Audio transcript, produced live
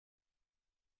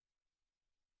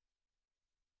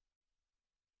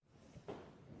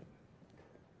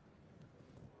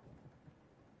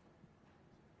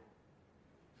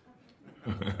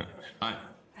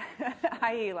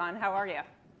Hi, Elon. How are you?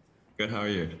 Good. How are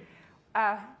you?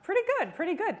 Pretty good.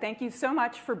 Pretty good. Thank you so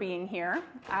much for being here.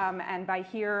 And by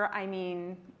here, I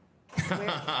mean...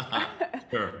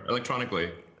 Sure.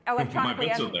 Electronically. Electronically.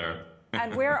 My bits are there.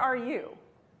 And where are you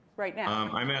right now?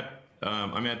 I'm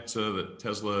at the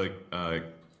Tesla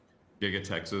Giga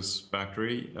Texas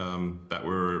factory that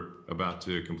we're about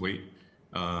to complete.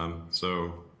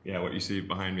 So yeah, what you see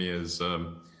behind me is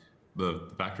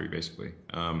the factory basically.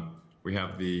 We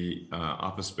have the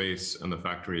office space and the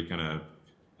factory kind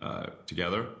of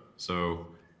together. So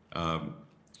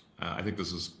I think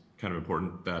this is kind of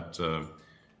important that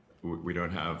we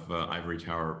don't have ivory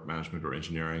tower management or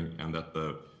engineering, and that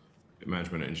the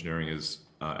management and engineering is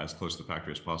as close to the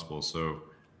factory as possible. So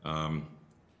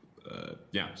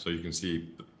yeah, so you can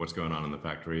see what's going on in the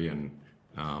factory and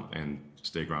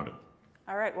stay grounded.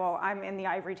 All right, well, I'm in the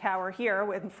ivory tower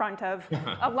here in front of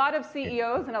a lot of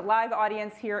CEOs and a live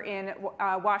audience here in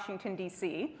Washington,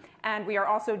 D.C. And we are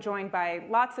also joined by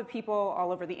lots of people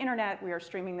all over the internet. We are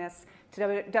streaming this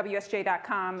to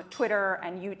WSJ.com, Twitter,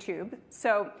 and YouTube.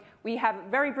 So we have a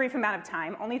very brief amount of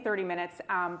time, only 30 minutes,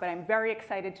 but I'm very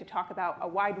excited to talk about a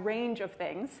wide range of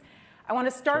things. I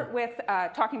want to start with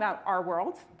talking about our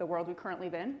world, the world we currently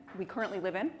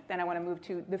live in. Then I want to move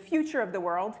to the future of the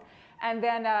world, and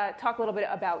then talk a little bit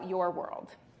about your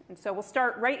world. And so we'll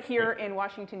start right here in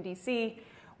Washington, D.C.,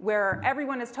 where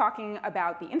everyone is talking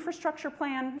about the infrastructure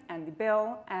plan and the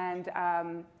bill. And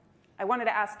I wanted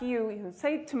to ask you,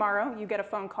 say tomorrow you get a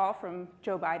phone call from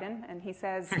Joe Biden, and he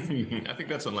says... I think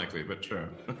that's unlikely, but sure.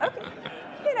 Okay.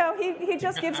 You know, he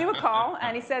just gives you a call,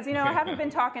 and he says, you know, I haven't been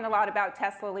talking a lot about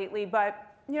Tesla lately,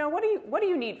 but, you know, what do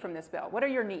you need from this bill? What are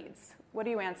your needs? What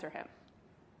do you answer him?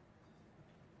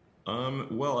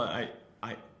 Well, I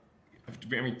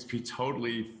mean, to be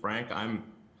totally frank, I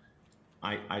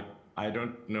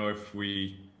don't know if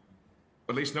we,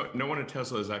 at least no one at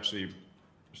Tesla has actually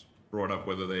brought up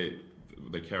whether they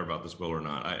care about this bill or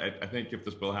not. I think if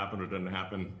this bill happened or didn't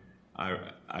happen,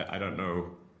 I don't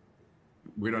know.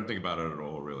 We don't think about it at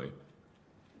all, really.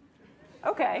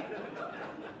 Okay.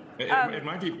 It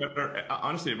might be better.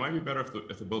 Honestly, it might be better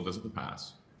if the bill doesn't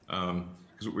pass,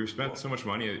 because we've spent so much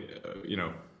money. You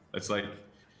know, it's like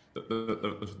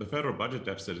the federal budget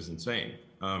deficit is insane.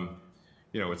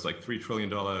 You know, it's like $3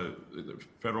 trillion.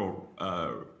 Federal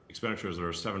expenditures are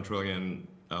 $7 trillion.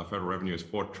 Federal revenue is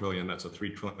 $4 trillion. That's a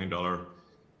 $3 trillion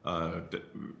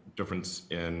difference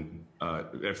in.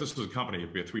 If this was a company,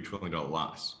 it'd be a $3 trillion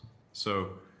loss.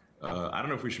 So I don't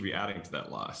know if we should be adding to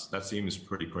that loss. That seems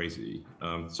pretty crazy.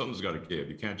 Something's got to give.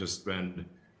 You can't just spend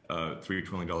 $3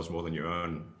 trillion more than you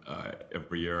own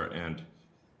every year and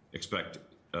expect,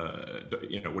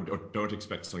 you know, don't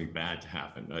expect something bad to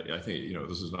happen. I think, you know,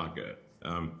 this is not good.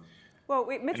 Well,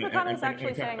 Mitch McConnell's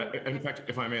actually saying... In fact,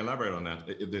 if I may elaborate on that,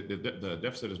 the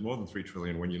deficit is more than $3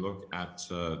 trillion when you look at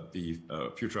the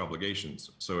future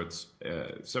obligations. So it's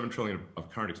 $7 trillion of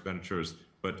current expenditures,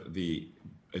 but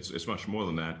it's much more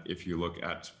than that if you look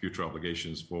at future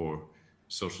obligations for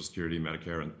Social Security,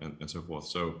 Medicare, and so forth.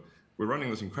 So we're running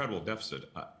this incredible deficit.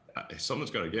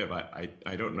 Something's got to give. I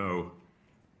don't know.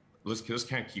 This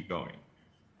can't keep going.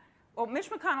 Well, Mitch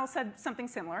McConnell said something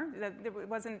similar. That it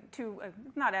wasn't too,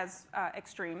 not as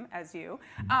extreme as you.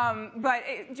 But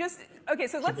okay,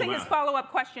 so let's say his follow-up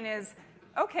question is,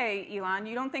 okay, Elon,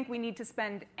 you don't think we need to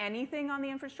spend anything on the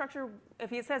infrastructure? If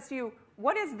he says to you,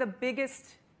 what is the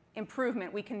biggest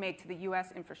improvement we can make to the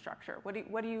U.S. infrastructure? What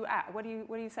do you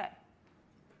say?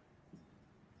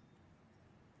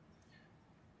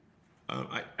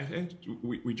 I think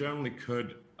we generally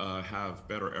could have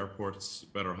better airports,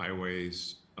 better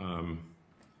highways, and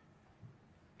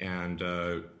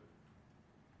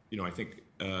you know, I think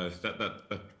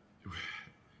that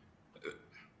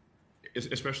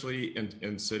especially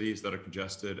in cities that are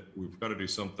congested, we've got to do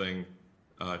something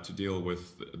to deal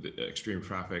with the extreme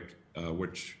traffic,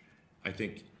 which I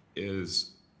think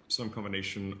is some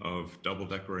combination of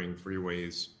double-deckering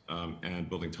freeways and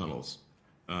building tunnels.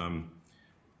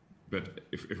 But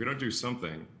if we don't do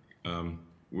something,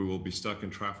 we will be stuck in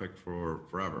traffic for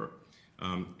forever.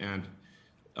 And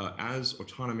as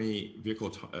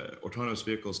autonomous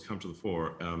vehicles come to the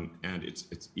fore, and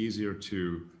it's easier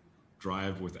to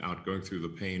drive without going through the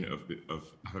pain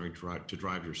of having to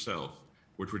drive yourself,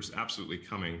 which is absolutely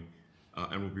coming,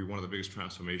 and will be one of the biggest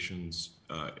transformations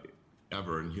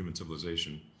ever in human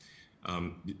civilization.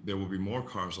 There will be more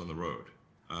cars on the road,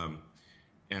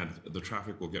 and the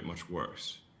traffic will get much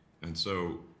worse. And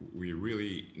so we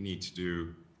really need to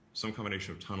do some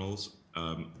combination of tunnels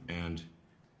and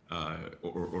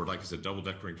or like I said,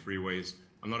 double-deckering freeways.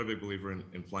 I'm not a big believer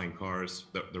in flying cars.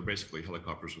 They're basically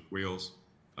helicopters with wheels.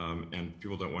 and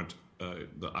people don't want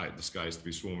the skies to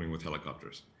be swarming with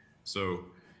helicopters. So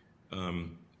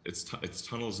it's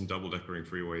tunnels and double-deckering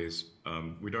freeways.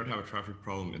 We don't have a traffic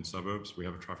problem in suburbs. We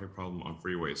have a traffic problem on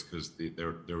freeways because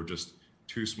they were just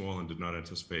too small and did not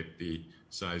anticipate the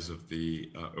size of the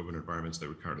urban environments that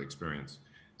we currently experience.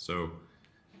 So,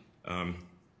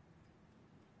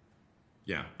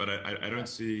 yeah, but I don't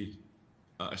see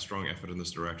a strong effort in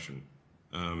this direction.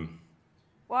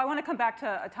 Well, I want to come back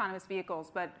to autonomous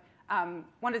vehicles, but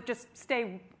want to just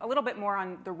stay a little bit more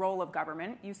on the role of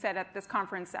government. You said at this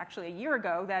conference actually a year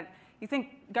ago that you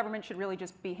think government should really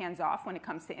just be hands-off when it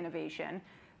comes to innovation.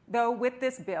 Though with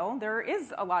this bill, there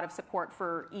is a lot of support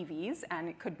for EVs, and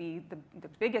it could be the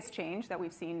biggest change that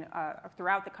we've seen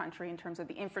throughout the country in terms of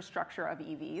the infrastructure of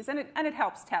EVs, and it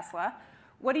helps Tesla.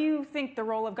 What do you think the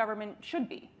role of government should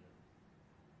be?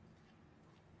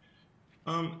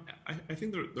 I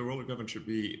think the role of government should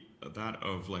be that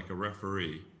of like a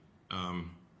referee,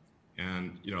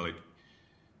 and you know, like,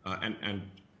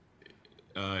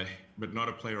 but not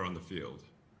a player on the field.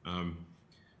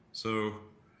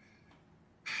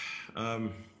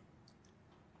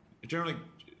 Generally,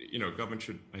 you know, government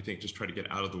should, I think, just try to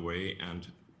get out of the way and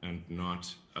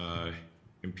not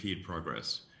impede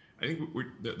progress. I think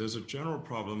there's a general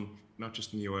problem, not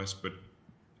just in the U.S., but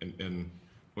in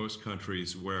most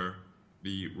countries, where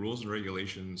the rules and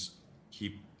regulations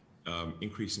keep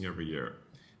increasing every year.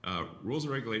 Rules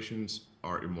and regulations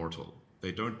are immortal.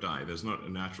 They don't die. There's not a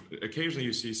natural. Occasionally,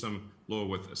 you see some law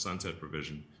with a sunset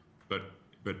provision, but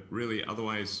really,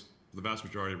 otherwise, the vast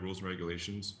majority of rules and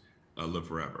regulations live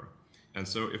forever. And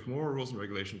so if more rules and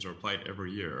regulations are applied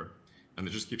every year, and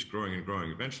it just keeps growing and growing,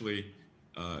 eventually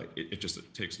it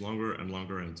takes longer and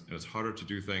longer, and it's harder to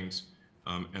do things.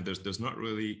 And there's not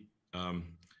really an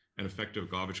effective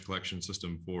garbage collection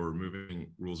system for removing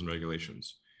rules and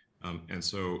regulations. And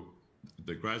so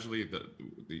gradually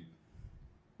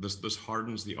this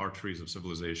hardens the arteries of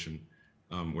civilization,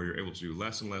 where you're able to do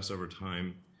less and less over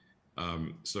time.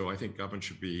 So I think government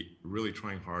should be really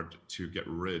trying hard to get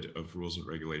rid of rules and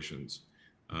regulations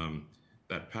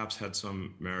that perhaps had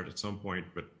some merit at some point,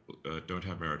 but don't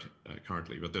have merit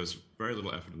currently. But there's very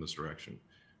little effort in this direction.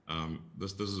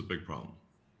 This is a big problem.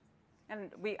 And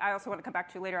I also want to come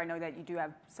back to later. I know that you do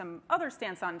have some other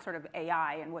stance on sort of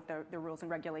AI and what the rules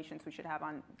and regulations we should have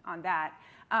on that.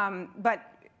 But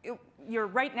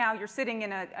right now you're sitting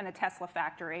in a Tesla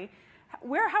factory.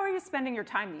 How are you spending your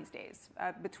time these days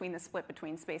between the split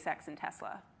between SpaceX and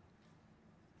Tesla?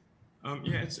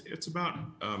 Yeah, it's about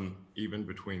even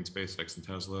between SpaceX and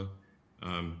Tesla.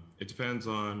 It depends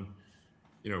on,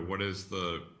 you know, what is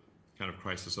the kind of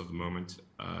crisis of the moment.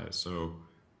 So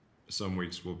some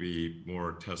weeks will be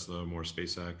more Tesla, more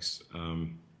SpaceX.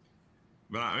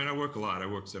 But I mean, I work a lot. I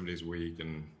work 7 days a week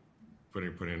and put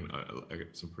in I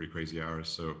get some pretty crazy hours.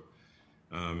 So.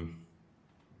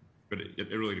 But it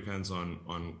really depends on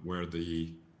where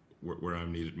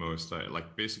I'm needed most. I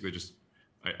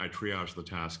triage the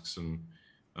tasks and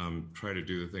try to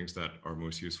do the things that are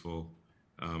most useful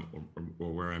or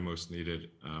where I'm most needed.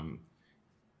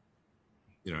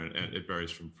 You know, and it varies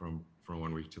from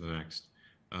one week to the next.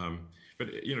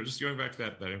 But you know, just going back to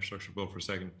that infrastructure bill for a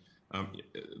second,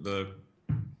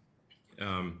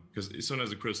 because sometimes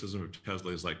the criticism of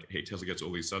Tesla is like, hey, Tesla gets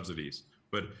all these subsidies,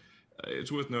 but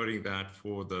it's worth noting that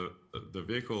for the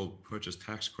vehicle purchase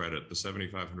tax credit, the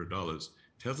 $7,500,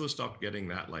 Tesla stopped getting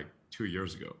that like 2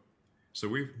 years ago. So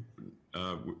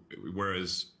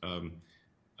whereas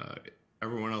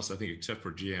everyone else, I think, except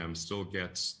for GM, still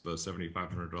gets the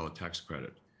 $7,500 tax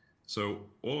credit. So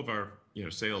all of our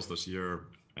sales this year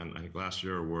and I think last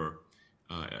year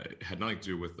had nothing to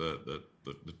do with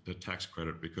the tax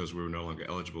credit because we were no longer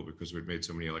eligible because we'd made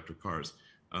so many electric cars.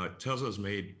 Tesla's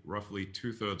made roughly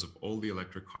 2/3 of all the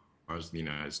electric cars in the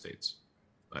United States.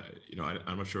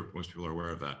 I'm not sure if most people are aware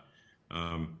of that.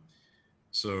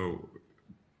 So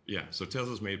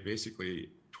Tesla's made basically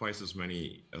twice as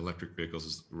many electric vehicles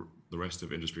as the rest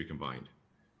of industry combined.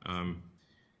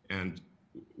 And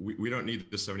we don't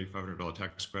need the $7,500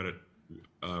 tax credit.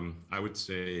 I would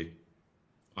say,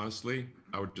 honestly,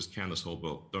 I would just can this whole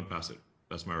bill. Don't pass it.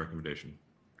 That's my recommendation.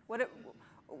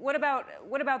 What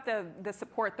about the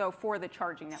support though for the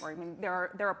charging network? I mean, there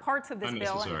are parts of this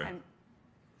bill and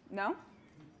no.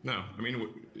 No, I mean,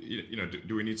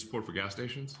 do we need support for gas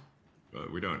stations?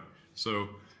 We don't. So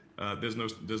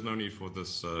there's no need for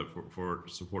this for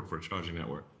support for a charging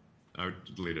network. I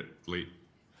would delete it. Delete.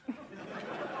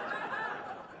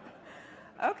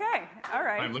 Okay. All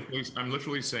right. I'm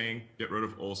literally saying get rid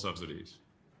of all subsidies.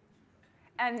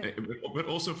 But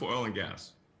also for oil and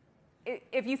gas.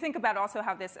 If you think about also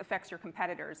how this affects your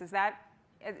competitors, is that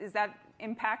Does that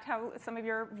impact some of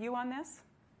your view on this?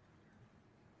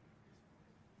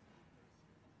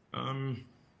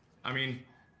 I mean,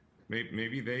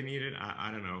 maybe they need it. I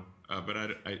don't know. But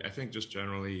I think just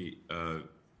generally,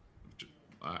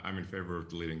 I'm in favor of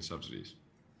deleting subsidies.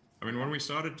 I mean, when we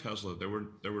started Tesla, there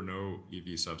were no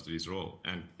EV subsidies at all,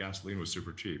 and gasoline was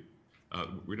super cheap.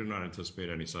 We did not anticipate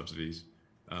any subsidies.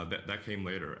 That came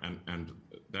later, and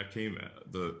that came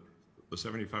the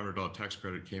 $7,500 tax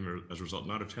credit came as a result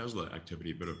not of Tesla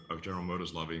activity, but of General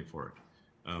Motors lobbying for it.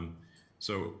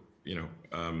 So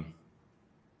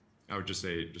I would just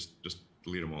say just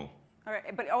delete them all. All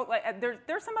right, but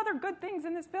there's some other good things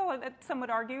in this bill that some would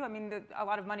argue. I mean, a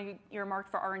lot of money earmarked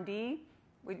for R&D.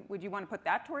 Would you want to put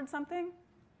that towards something?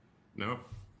 No.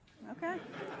 Okay.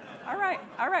 All right.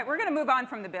 We're going to move on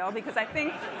from the bill because I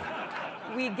think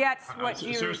we get what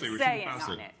you're saying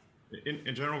on it.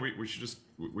 In general, we should just,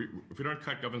 if we don't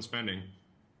cut government spending,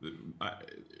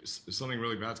 something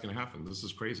really bad's going to happen. This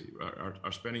is crazy.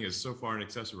 Our spending is so far in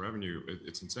excess of revenue,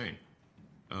 it's insane.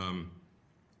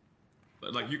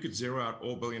 Like you could zero out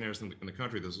all billionaires in the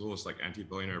country. There's all this like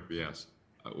anti-billionaire BS.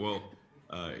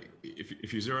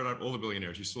 If you zeroed out all the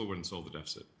billionaires, you still wouldn't solve the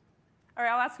deficit. All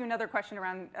right, I'll ask you another question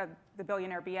around the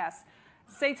billionaire BS.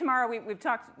 Say tomorrow we've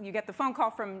talked, you get the phone call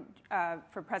from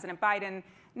President Biden.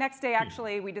 Next day,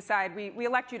 actually, we decide we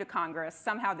elect you to Congress.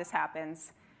 Somehow this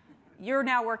happens. You're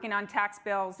now working on tax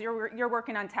bills. You're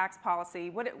working on tax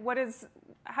policy.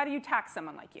 How do you tax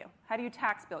someone like you? How do you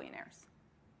tax billionaires?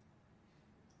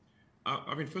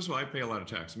 I mean, first of all, I pay a lot of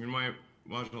tax. I mean, my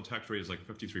marginal tax rate is like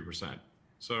 53%.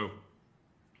 So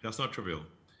that's not trivial.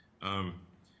 And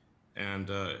then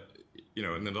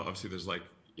obviously there's like,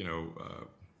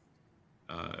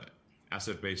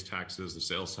 asset-based taxes, the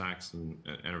sales tax and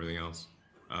everything else.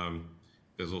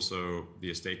 There's also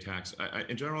the estate tax.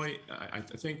 And generally, I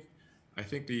think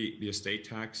the estate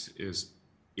tax is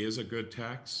a good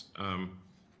tax.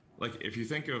 Like if you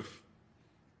think of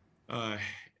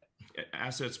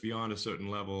assets beyond a certain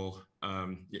level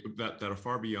that are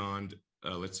far beyond,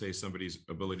 let's say, somebody's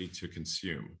ability to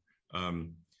consume,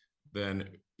 then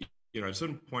at a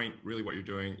certain point, really what you're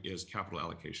doing is capital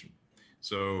allocation.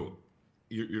 So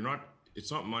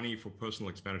it's not money for personal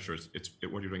expenditures.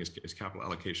 What you're doing is capital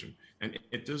allocation. And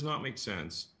it does not make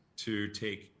sense to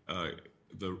take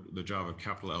the job of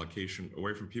capital allocation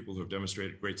away from people who have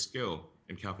demonstrated great skill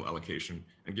in capital allocation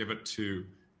and give it to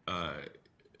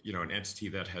an entity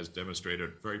that has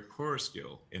demonstrated very poor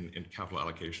skill in capital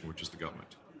allocation, which is the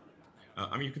government.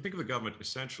 I mean, you can think of the government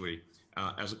essentially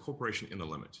as a corporation in the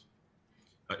limit.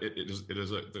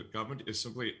 The government is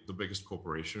simply the biggest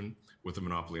corporation with a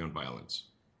monopoly on violence,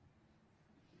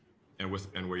 and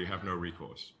where you have no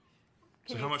recourse.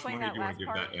 So how much money do you want to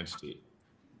give that entity?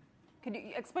 Could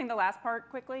you explain the last part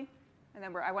quickly, and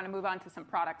then I want to move on to some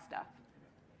product stuff.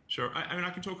 Sure. I mean, I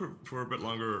can talk for a bit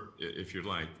longer if you'd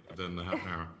like than the half an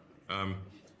hour.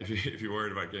 If you're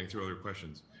worried about getting through other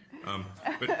questions. I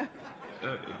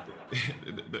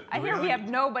hear we have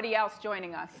nobody else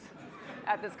joining us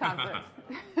at this conference.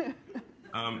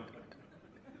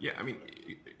 Yeah, I mean,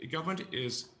 government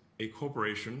is a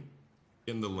corporation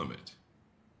in the limit.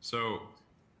 So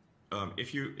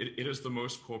it is the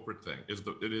most corporate thing.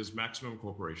 It is maximum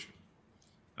corporation,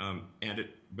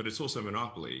 but it's also a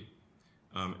monopoly,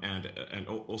 and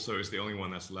also is the only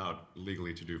one that's allowed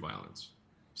legally to do violence.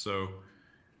 So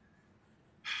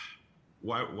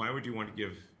why would you want to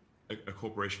give a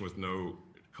corporation with no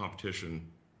competition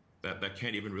that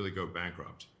can't even really go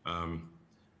bankrupt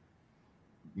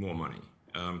more money?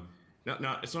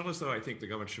 Now, it's not as though I think the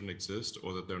government shouldn't exist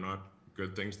or that they're not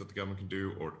good things that the government can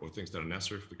do or things that are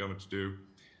necessary for the government to do.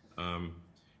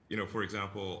 For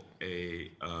example,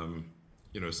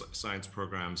 science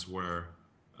programs where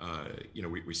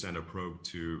we send a probe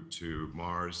to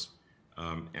Mars,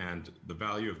 and the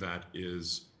value of that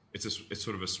is it's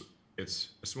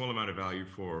a small amount of value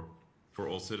for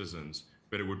all citizens,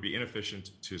 but it would be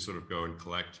inefficient to sort of go and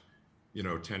collect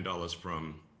 $10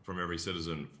 from every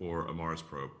citizen for a Mars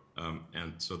probe,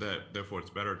 and so therefore it's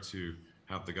better to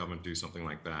have the government do something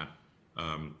like that,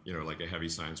 like a heavy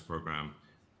science program,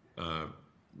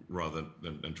 rather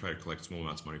than try to collect small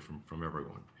amounts of money from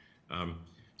everyone.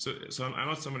 So I'm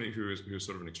not somebody who's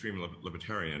sort of an extreme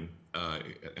libertarian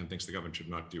and thinks the government should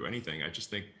not do anything. I just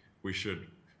think we should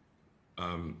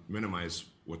minimize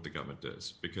what the government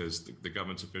does, because the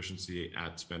government's efficiency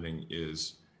at spending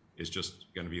is just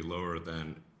going to be lower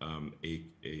than a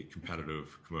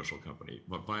competitive commercial company,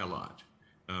 but by a lot.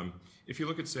 If you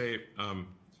look at, say,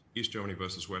 East Germany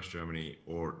versus West Germany,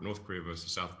 or North Korea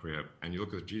versus South Korea, and you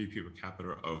look at the GDP per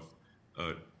capita of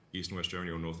East and West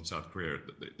Germany or North and South Korea,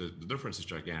 the difference is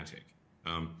gigantic.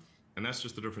 And that's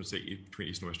just the difference between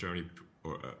East and West Germany.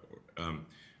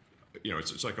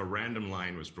 It's like a random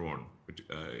line was drawn,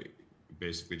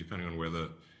 basically depending on where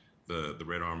the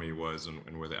Red Army was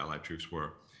and where the Allied troops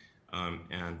were.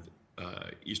 And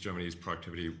East Germany's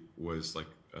productivity was like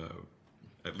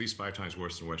at least 5 times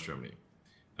worse than West Germany.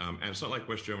 And it's not like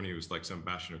West Germany was like some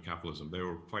bastion of capitalism. They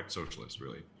were quite socialist,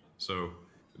 really. So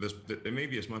there may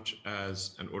be as much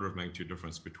as an order of magnitude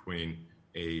difference between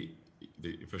the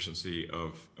efficiency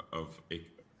of a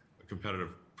competitive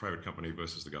private company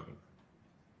versus the government.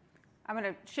 I'm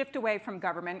going to shift away from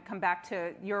government, come back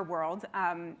to your world.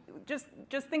 Just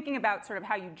thinking about sort of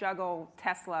how you juggle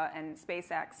Tesla and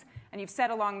SpaceX, and you've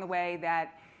said along the way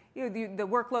that the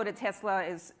workload at Tesla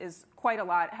is quite a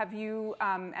lot. Have you?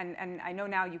 And I know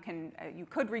now you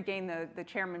could regain the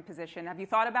chairman position. Have you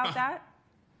thought about that?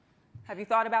 Have you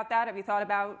thought about that? Have you thought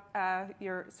about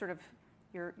your sort of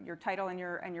your title and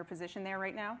your position there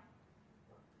right now?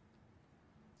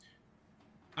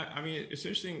 I mean, it's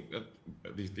interesting that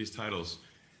these titles.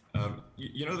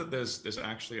 You know that there's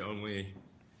actually only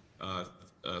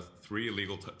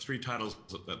 3 titles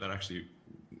that actually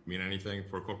mean anything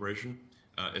for a corporation.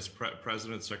 It's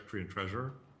president, secretary, and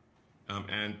treasurer,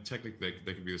 and technically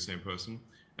they could be the same person.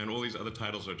 And all these other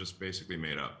titles are just basically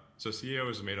made up. So CEO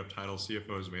is a made-up title,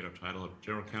 CFO is a made-up title,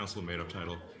 general counsel, made-up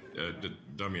title.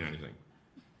 Don't mean anything.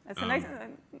 That's a nice.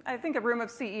 I think a room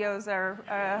of CEOs are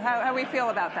how we feel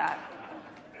about that.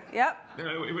 Yep.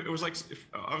 It was like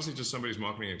obviously just somebody's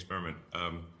marketing experiment.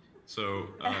 So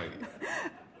I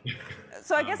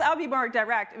guess I'll be more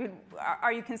direct. I mean,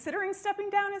 are you considering stepping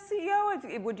down as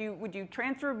CEO? Would you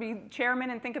transfer, be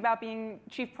chairman, and think about being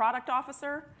chief product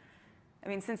officer? I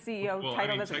mean, since CEO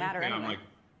title doesn't matter anyway.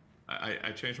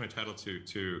 I changed my title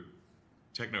to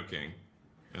Techno King.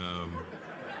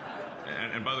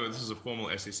 And by the way, this is a formal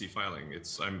SEC filing.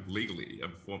 I'm legally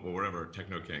or whatever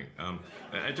Techno King.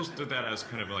 I just did that as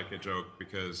kind of like a joke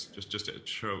because just to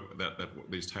show that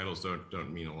these titles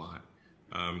don't mean a lot.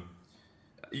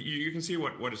 You can see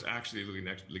what is actually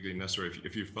legally necessary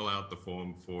if you fill out the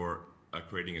form for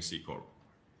creating a C corp,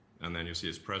 and then you see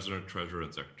it's president, treasurer,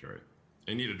 and secretary.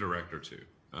 You need a director too,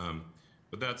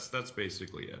 but that's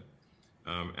basically it.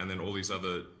 And then all these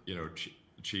other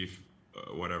chief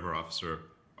whatever officer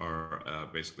are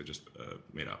basically just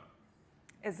made up.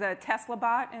 Is the Tesla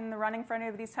bot in the running for any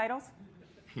of these titles?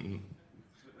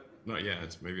 Not yet.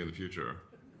 It's maybe in the future.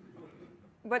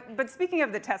 But speaking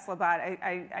of the Tesla bot,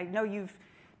 I know you've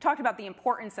talked about the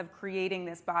importance of creating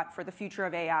this bot for the future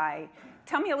of AI.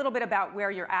 Tell me a little bit about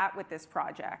where you're at with this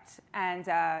project and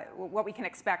what we can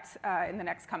expect in the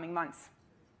next coming months.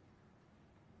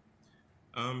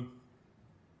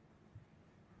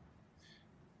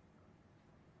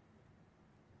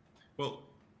 Well,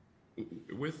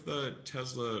 with the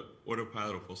Tesla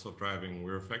autopilot or full self-driving,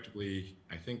 we're effectively,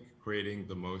 I think, creating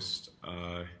the most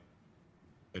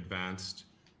advanced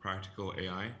practical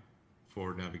AI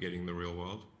for navigating the real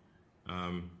world.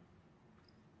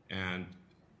 And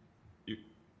you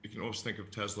can also think of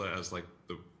Tesla as like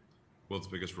the world's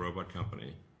biggest robot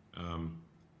company,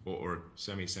 or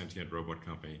semi-sentient robot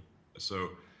company.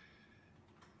 So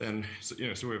then,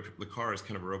 the car is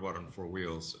kind of a robot on 4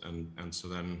 wheels, and so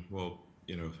then, we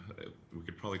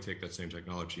could probably take that same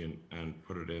technology and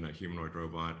put it in a humanoid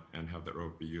robot and have that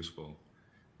robot be useful.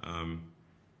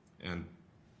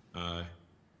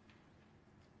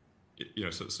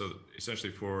 So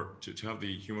essentially, to have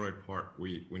the humanoid part,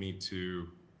 we need to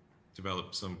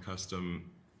develop some custom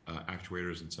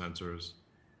actuators and sensors,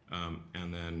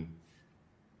 and then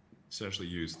essentially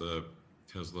use the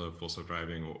Tesla full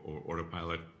self-driving or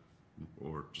autopilot,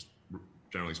 or just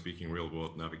generally speaking,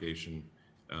 real-world navigation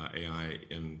AI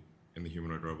in the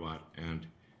humanoid robot. And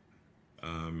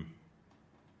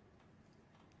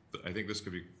I think this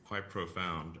could be quite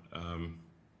profound. I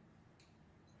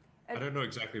don't know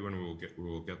exactly when we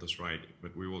will get this right,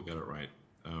 but we will get it right.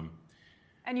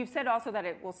 And you've said also that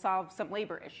it will solve some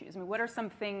labor issues. I mean, what are some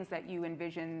things that you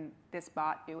envision this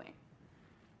bot doing?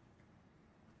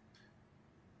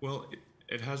 Well,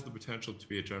 it has the potential to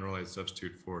be a generalized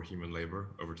substitute for human labor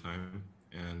over time.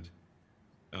 And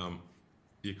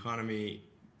the economy,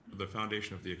 the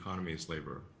foundation of the economy is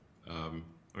labor.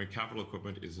 Capital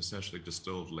equipment is essentially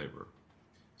distilled labor.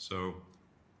 So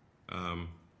I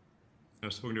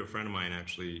was talking to a friend of mine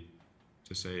actually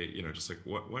to say, just like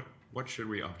what should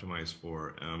we optimize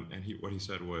for? And what he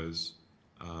said was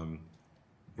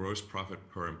gross profit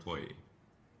per employee,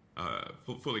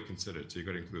 fully considered. So you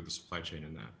got to include the supply chain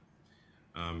in that.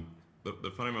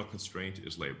 The fundamental constraint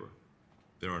is labor.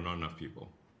 There are not enough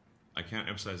people. I can't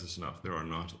emphasize this enough. There are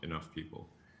not enough people.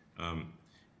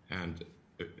 And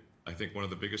I think one of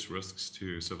the biggest risks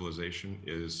to civilization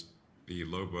is the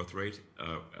low birth rate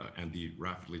and the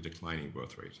rapidly declining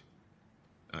birth rate.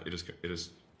 It is,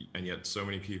 and yet so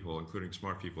many people, including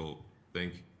smart people,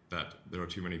 think that there are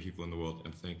too many people in the world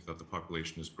and think that the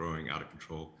population is growing out of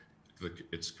control.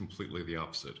 It's completely the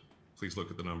opposite. Please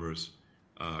look at the numbers.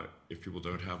 If people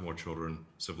don't have more children,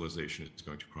 civilization is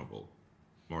going to crumble.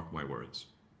 Mark my words.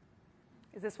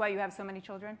 Is this why you have so many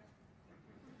children?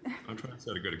 I'm trying to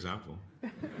set a good example.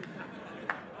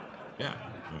 Yeah.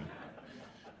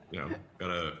 You know,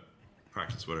 gotta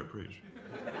practice what I preach.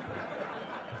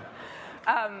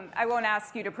 I won't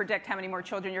ask you to predict how many more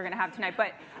children you're going to have tonight,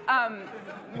 but I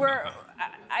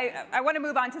want to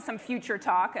move on to some future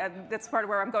talk. That's part of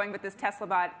where I'm going with this Tesla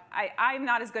bot. I'm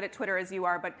not as good at Twitter as you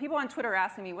are, but people on Twitter are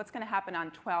asking me what's going to happen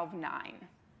on 12/9.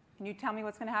 Can you tell me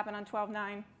what's going to happen on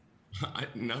 12/9?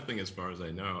 Nothing as far as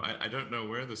I know. I don't know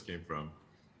where this came from.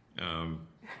 I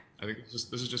think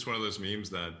this is just one of those memes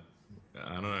that,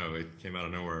 I don't know, it came out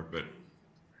of nowhere, but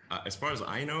as far as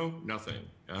I know, nothing.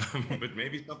 But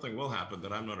maybe something will happen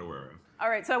that I'm not aware of. All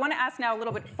right, so I want to ask now a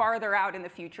little bit farther out in the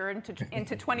future, into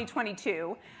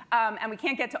 2022. And we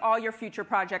can't get to all your future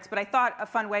projects, but I thought a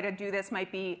fun way to do this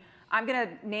might be, I'm going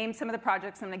to name some of the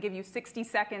projects. I'm going to give you 60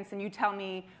 seconds, and you tell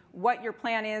me what your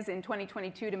plan is in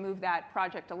 2022 to move that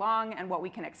project along and what we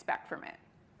can expect from it.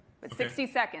 But okay. 60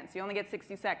 seconds. You only get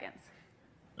 60 seconds.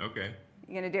 Okay.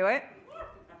 You going to do it?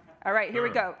 All right, here we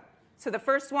go. So the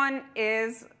first one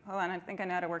is, hold on, I think I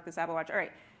know how to work this Apple Watch. All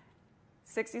right,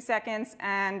 60 seconds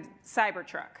and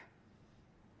Cybertruck.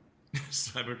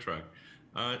 Cybertruck.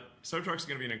 Cybertruck's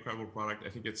going to be an incredible product. I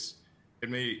think it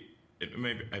may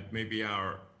be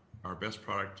our best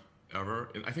product ever.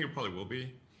 I think it probably will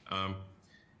be.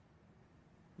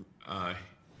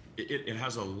 It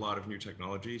has a lot of new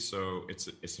technology, so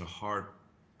it's a hard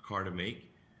car to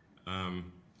make.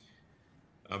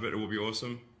 But it will be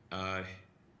awesome.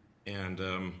 And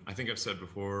I think I've said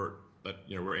before that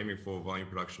we're aiming for volume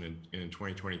production in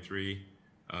 2023,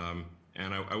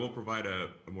 and I will provide a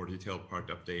more detailed product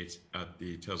update at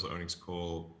the Tesla earnings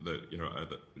call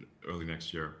early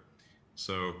next year.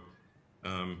 So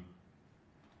I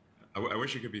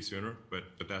wish it could be sooner, but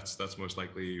that's most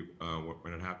likely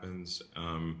when it happens.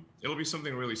 It'll be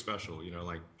something really special,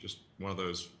 like just one of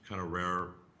those kind of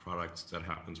rare products that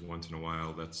happens once in a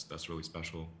while. That's really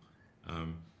special.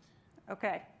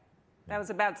 Okay. That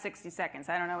was about 60 seconds.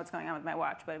 I don't know what's going on with my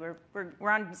watch, but we're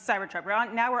on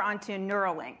Cybertruck. Now we're on to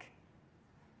Neuralink.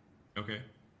 Okay.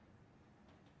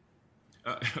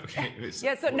 Okay.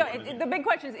 Yeah. So no, the big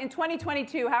question is, in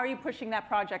 2022, how are you pushing that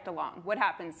project along? What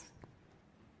happens?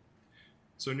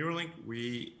 So Neuralink,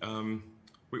 we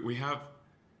have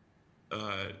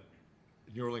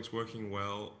Neuralink's working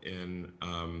well in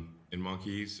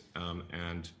monkeys,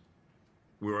 and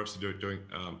we're also doing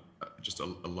just a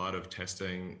lot of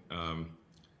testing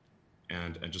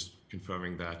and just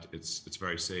confirming that it's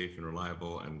very safe and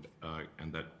reliable, and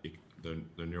that the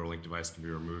Neuralink device can be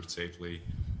removed safely.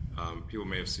 People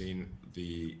may have seen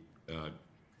the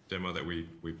demo that we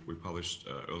published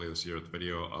earlier this year, the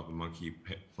video of a monkey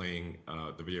playing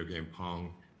the video game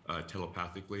Pong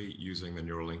telepathically using the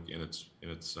Neuralink in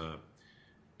its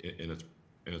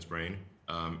brain,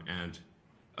 and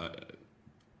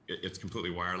it's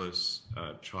completely wireless,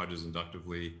 charges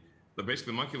inductively. But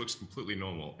basically, the monkey looks completely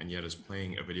normal, and yet is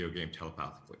playing a video game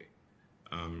telepathically,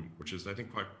 which is, I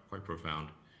think, quite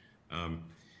profound.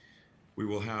 We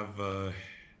will have,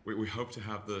 we hope to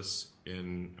have this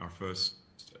in our first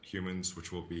humans,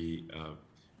 which will be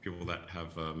people that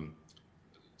have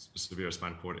severe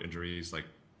spinal cord injuries, like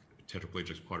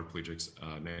tetraplegics, quadriplegics,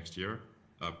 next year,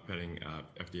 pending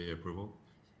FDA approval.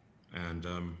 And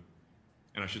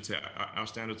I should say our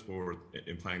standards for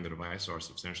implanting the device are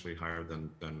substantially higher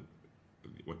than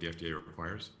what the FDA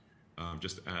requires,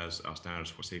 just as our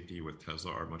standards for safety with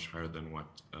Tesla are much higher than what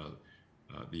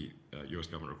the U.S.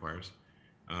 government requires.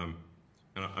 And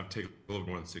I'll take a little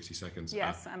more than 60 seconds.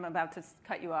 Yes, I'm about to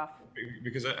cut you off.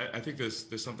 Because I think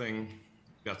there's something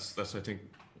that's I think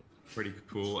pretty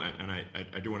cool, and I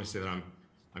do want to say that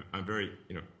I'm very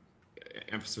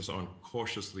emphasis on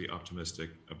cautiously optimistic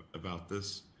about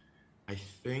this. I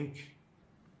think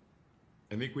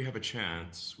we have a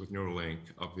chance with Neuralink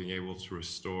of being able to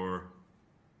restore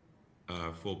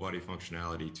full body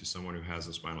functionality to someone who has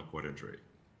a spinal cord injury.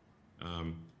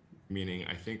 Meaning,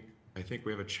 I think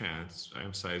we have a chance, I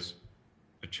emphasize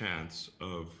a chance,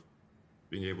 of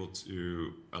being able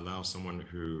to allow someone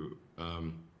who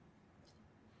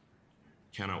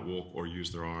cannot walk or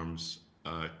use their arms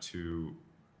to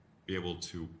be able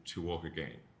to walk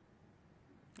again,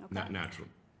 okay. Naturally.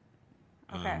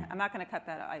 Okay, I'm not going to cut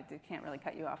that. I can't really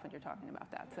cut you off when you're talking about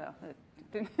that. So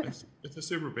it's a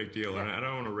super big deal, yeah. And I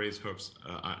don't want to raise hopes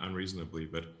unreasonably,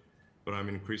 but I'm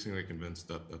increasingly convinced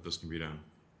that this can be done.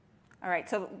 All right.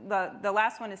 So the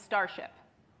last one is Starship.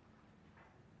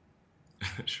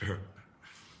 Sure.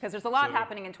 Because there's a lot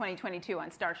happening in 2022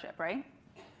 on Starship, right?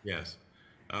 Yes.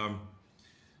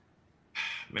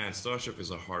 Man, Starship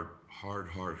is a hard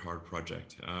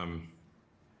project.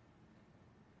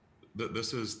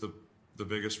 This is the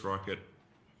biggest rocket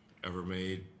ever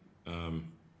made.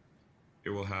 It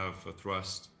will have a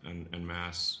thrust and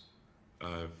mass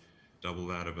double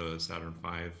that of a Saturn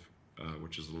V,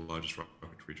 which is the largest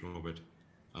rocket to reach orbit,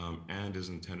 and is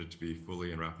intended to be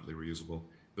fully and rapidly reusable.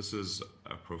 This is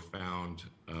a profound,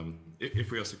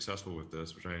 if we are successful with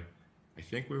this, which I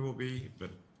think we will be,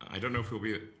 but I don't know if we'll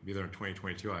be there in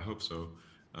 2022. I hope so.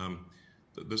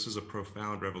 This is a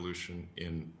profound revolution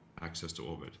in access to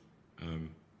orbit.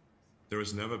 There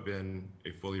has never been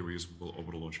a fully reusable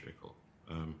orbital launch vehicle.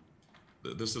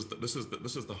 This is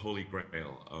the holy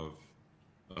grail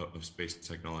of space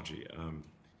technology.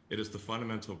 It is the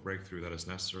fundamental breakthrough that is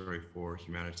necessary for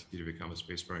humanity to become a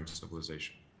spacefaring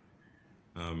civilization.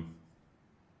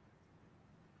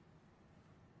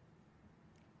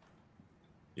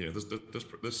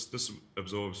 This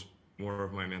absorbs more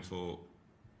of my mental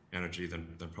energy than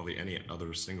probably any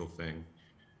other single thing.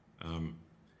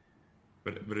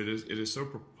 But it is so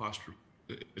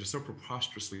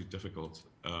preposterously difficult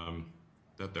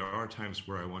that there are times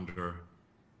where I wonder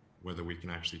whether we can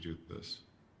actually do this.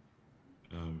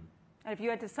 And if you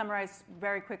had to summarize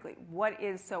very quickly, what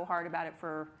is so hard about it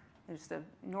for just a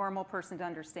normal person to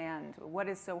understand? What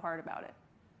is so hard about it?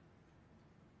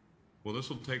 Well, this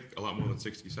will take a lot more than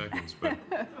 60 seconds, but...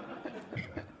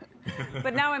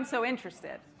 But now I'm so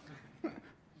interested.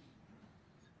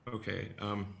 Okay,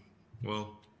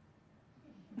 well...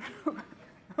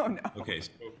 Oh, no. Okay,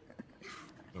 so...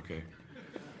 Okay.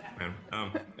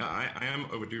 I am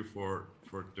overdue for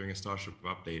doing a Starship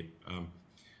update.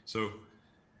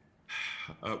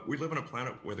 We live on a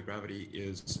planet where the gravity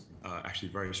is actually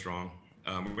very strong.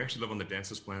 We actually live on the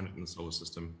densest planet in the solar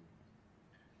system.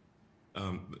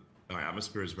 Our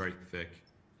atmosphere is very thick,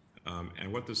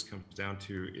 and what this comes down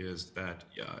to is that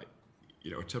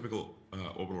a typical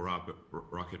orbital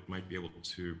rocket might be able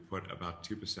to put about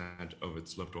 2% of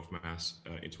its liftoff mass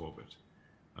into orbit.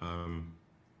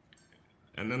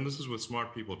 And then this is with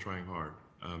smart people trying hard,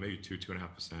 maybe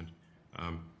 2.5%.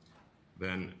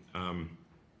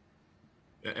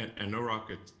 And no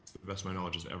rocket, to the best of my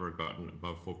knowledge, has ever gotten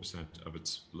above 4% of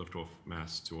its liftoff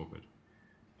mass to orbit.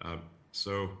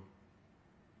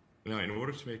 Now, in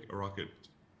order to make a rocket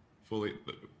fully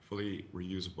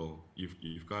reusable,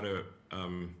 you've got to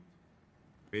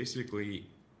basically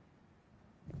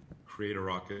create a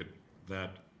rocket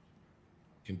that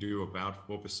can do about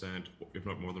 4%, if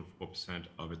not more than 4%,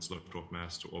 of its liftoff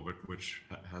mass to orbit, which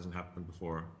hasn't happened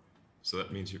before. So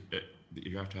that means you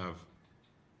have to have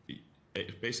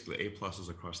basically A-pluses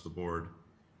across the board,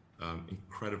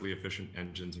 incredibly efficient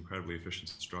engines, incredibly efficient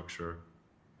structure.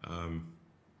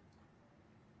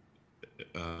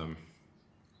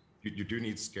 You do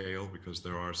need scale because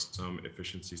there are some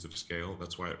efficiencies of scale.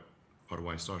 That's why part of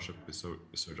why Starship is so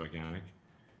gigantic.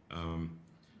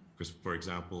 Because, for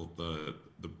example,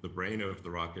 the brain of the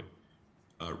rocket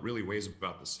really weighs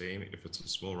about the same if it's a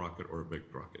small rocket or a big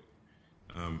rocket.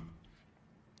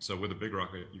 So with a big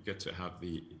rocket, you get to have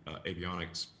the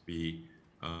avionics be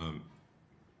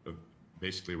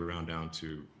basically round down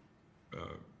to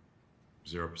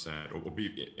 0% or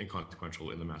be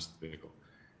inconsequential in the mass of the vehicle.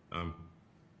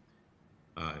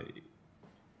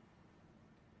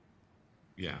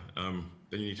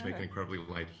 Then you need to make an incredibly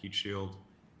light heat shield.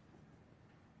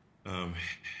 And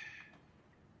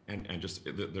just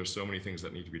there's so many things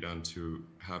that need to be done to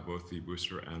have both the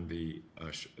booster and the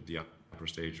upper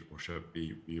stage or ship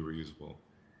be reusable.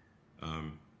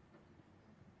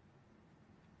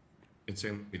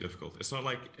 Insanely difficult. It's not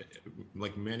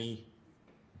like many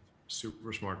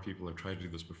super smart people have tried to do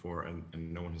this before and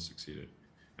no one has succeeded.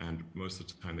 And most of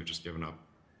the time they've just given up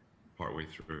partway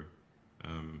through.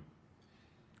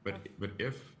 But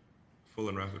if full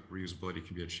and rapid reusability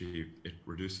can be achieved, it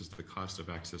reduces the cost of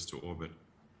access to orbit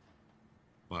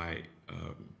by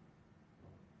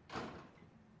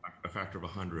a factor of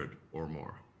 100 or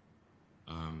more.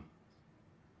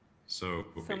 So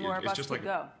more of us just could like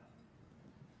go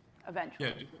eventually.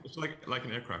 Yeah, it's like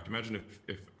an aircraft. Imagine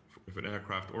if an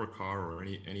aircraft or a car or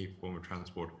any form of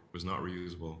transport was not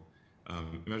reusable.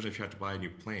 Imagine if you had to buy a new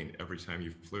plane every time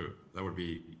you flew. That would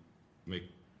make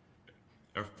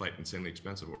air flight insanely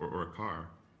expensive, or a car.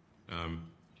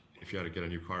 if you had to get a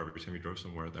new car every time you drove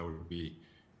somewhere, that would be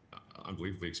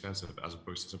unbelievably expensive as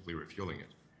opposed to simply refueling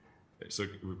it. So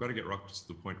we've got to get rockets to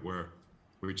the point where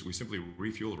we simply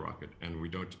refuel the rocket and we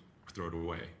don't throw it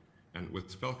away. And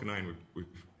with Falcon 9, we've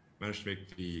managed to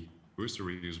make the booster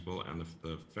reusable and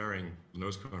the fairing, the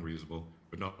nose cone reusable,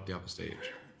 but not the upper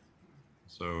stage.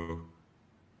 So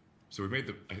we've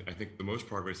made I think the most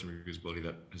progress in reusability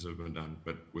that has ever been done.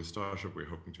 But with Starship, we're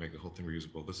hoping to make the whole thing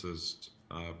reusable. This is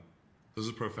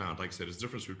profound. Like I said,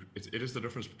 it is the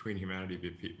difference between humanity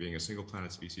being a single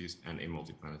planet species and a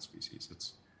multi-planet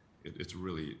species. It's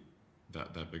really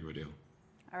that big of a deal.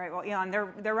 All right, well, Elon,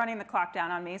 they're running the clock down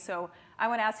on me, so I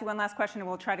want to ask you one last question, and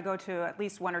we'll try to go to at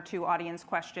least one or two audience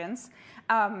questions.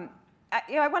 I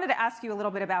wanted to ask you a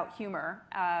little bit about humor.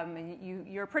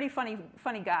 You're a pretty funny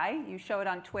guy. You show it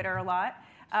on Twitter a lot.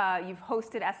 You've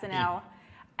hosted SNL.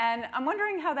 And I'm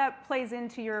wondering how that plays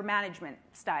into your management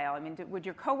style. I mean, would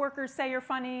your coworkers say you're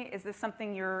funny? Is this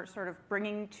something you're sort of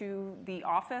bringing to the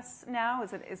office now?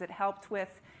 Is it helped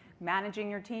with managing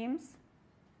your teams?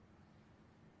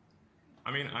 I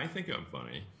mean, I think I'm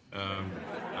funny.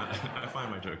 I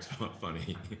find my jokes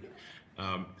funny.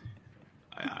 I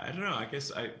don't know. I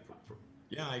guess I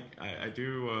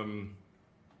do. I mean,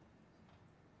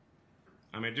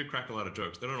 I do crack a lot of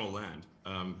jokes. They don't all land,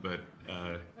 but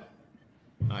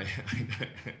I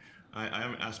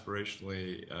am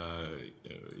aspirationally,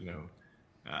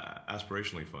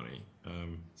 aspirationally funny.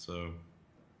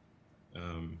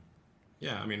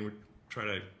 Yeah. I mean, we try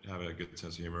to have a good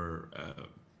sense of humor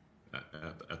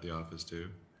at the office too.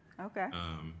 Okay.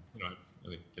 I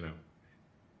think yeah.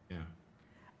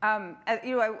 I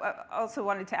also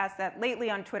wanted to ask that lately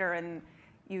on Twitter, and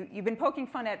you've been poking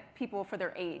fun at people for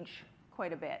their age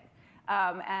quite a bit.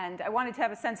 And I wanted to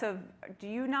have a sense of, do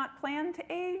you not plan to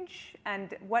age?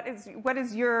 And what is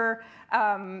your,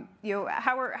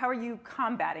 how are you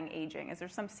combating aging? Is there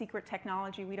some secret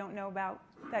technology we don't know about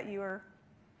that you've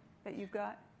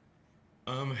got?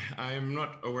 I am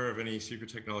not aware of any secret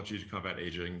technology to combat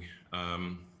aging,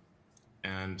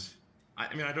 and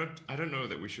I mean, I don't know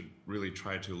that we should really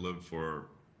try to live for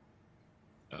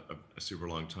a super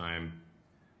long time.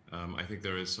 I think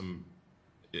there is some.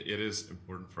 It is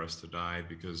important for us to die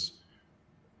because,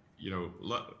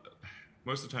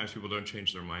 most of the times people don't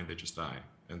change their mind; they just die.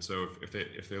 And so, if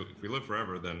we live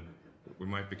forever, then we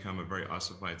might become a very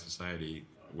ossified society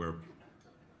where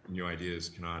new ideas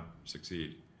cannot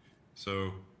succeed.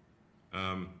 So,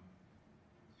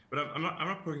 but I'm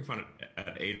not poking fun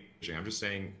at aging. I'm just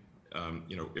saying,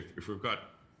 if we've got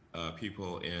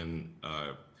people in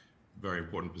very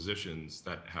important positions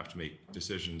that have to make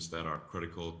decisions that are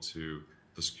critical to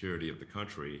the security of the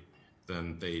country,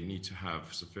 then they need to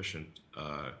have sufficient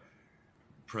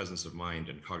presence of mind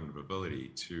and cognitive ability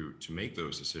to make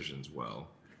those decisions well,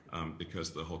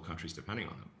 because the whole country's depending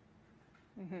on them.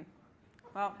 Mm-hmm.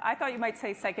 Well, I thought you might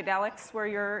say psychedelics were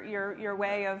your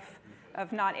way of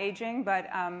not aging, but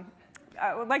I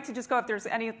would like to just go if there's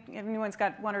anyone's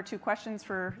got one or two questions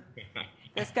for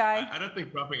this guy. I don't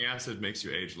think dropping acid makes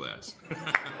you age less.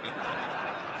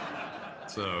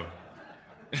 So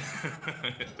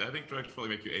I think drugs probably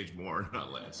make you age more,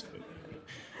 not less. But,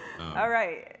 all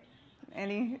right.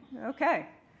 Okay.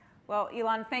 Well,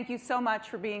 Elon, thank you so much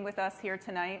for being with us here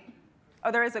tonight.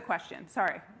 Oh, there is a question.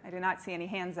 Sorry, I did not see any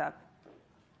hands up.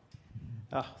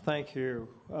 Thank you.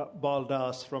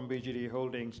 Baldas from BGD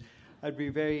Holdings. I'd be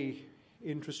very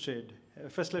interested.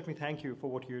 First, let me thank you for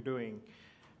what you're doing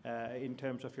in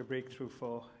terms of your breakthrough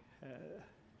for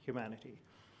humanity.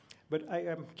 But I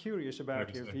am curious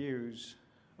about your views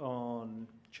on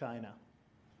China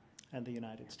and the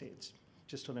United States,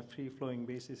 just on a free-flowing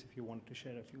basis, if you want to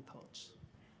share a few thoughts.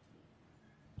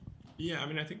 Yeah, I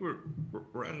mean, I think we're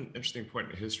at an interesting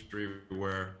point in history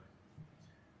where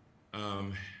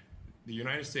the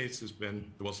United States has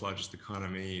been the world's largest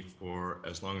economy for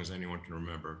as long as anyone can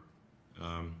remember.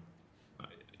 And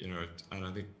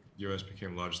I think the U.S.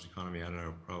 became the largest economy, I don't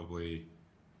know, probably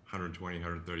 120,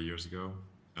 130 years ago.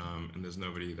 And there's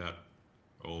nobody that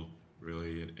old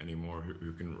really anymore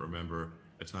who can remember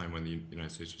a time when the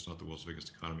United States was not the world's biggest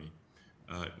economy.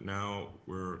 Now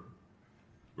we're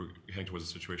heading towards a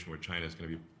situation where China is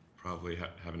going to be probably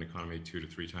have an economy 2 to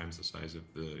 3 times the size of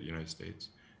the United States.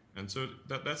 And so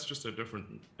that's just a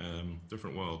different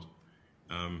world.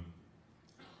 I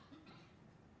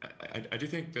do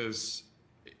think there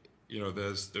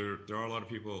are a lot of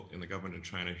people in the government in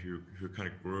China who kind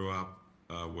of grew up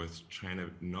with China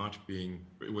being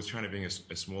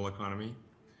a small economy,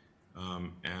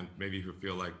 and maybe who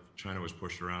feel like China was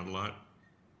pushed around a lot,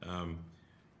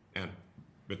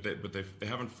 but they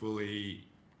haven't fully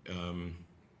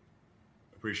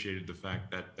appreciated the fact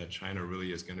that China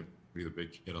really is going to be the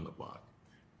big kid on the block.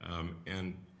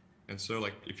 And so,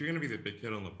 like, if you're going to be the big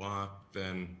kid on the block,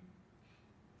 then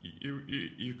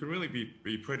you can really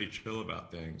be pretty chill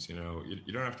about things. You know,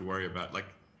 you don't have to worry about, like,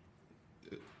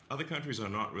 other countries are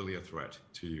not really a threat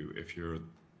to you if you're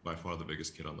by far the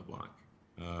biggest kid on the block.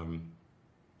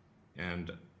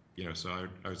 And you know, so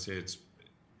I would say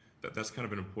that's kind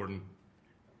of an important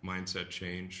mindset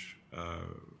change.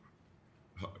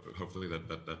 Hopefully that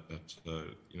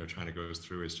you know, China goes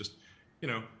through, is just, you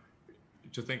know,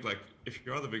 to think, like, if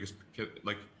you are the biggest kid,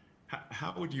 like,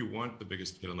 how would you want the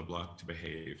biggest kid on the block to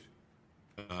behave?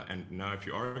 And now, if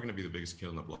you are going to be the biggest kid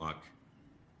on the block,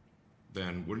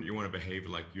 then wouldn't you want to behave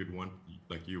like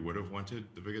you would have wanted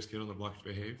the biggest kid on the block to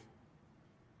behave?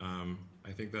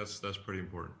 I think that's pretty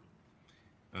important.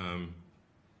 I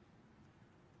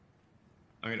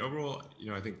mean, overall, you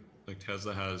know, I think, like,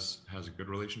 Tesla has a good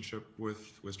relationship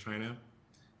with China,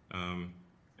 and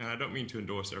I don't mean to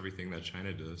endorse everything that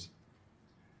China does,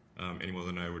 any more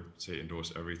than I would say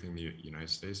endorse everything the United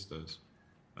States does,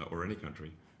 or any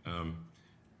country.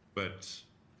 But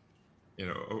you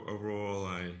know, overall,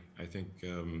 I think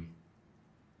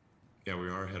yeah, we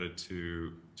are headed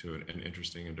to an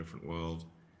interesting and different world,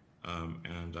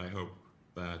 and I hope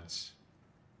that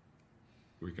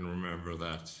we can remember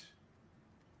that,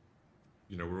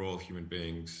 you know, we're all human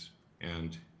beings,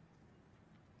 and,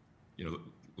 you know,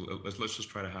 let's just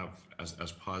try to have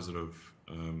as positive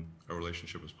a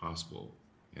relationship as possible,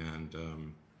 and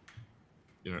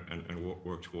you know, and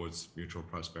work towards mutual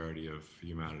prosperity of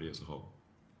humanity as a whole.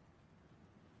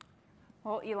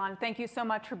 Well, Elon, thank you so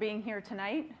much for being here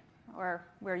tonight, or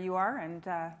where you are, and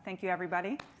thank you,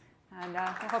 everybody. And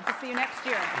I hope to see you next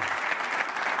year.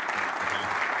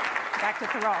 Back to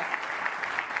Tyrol.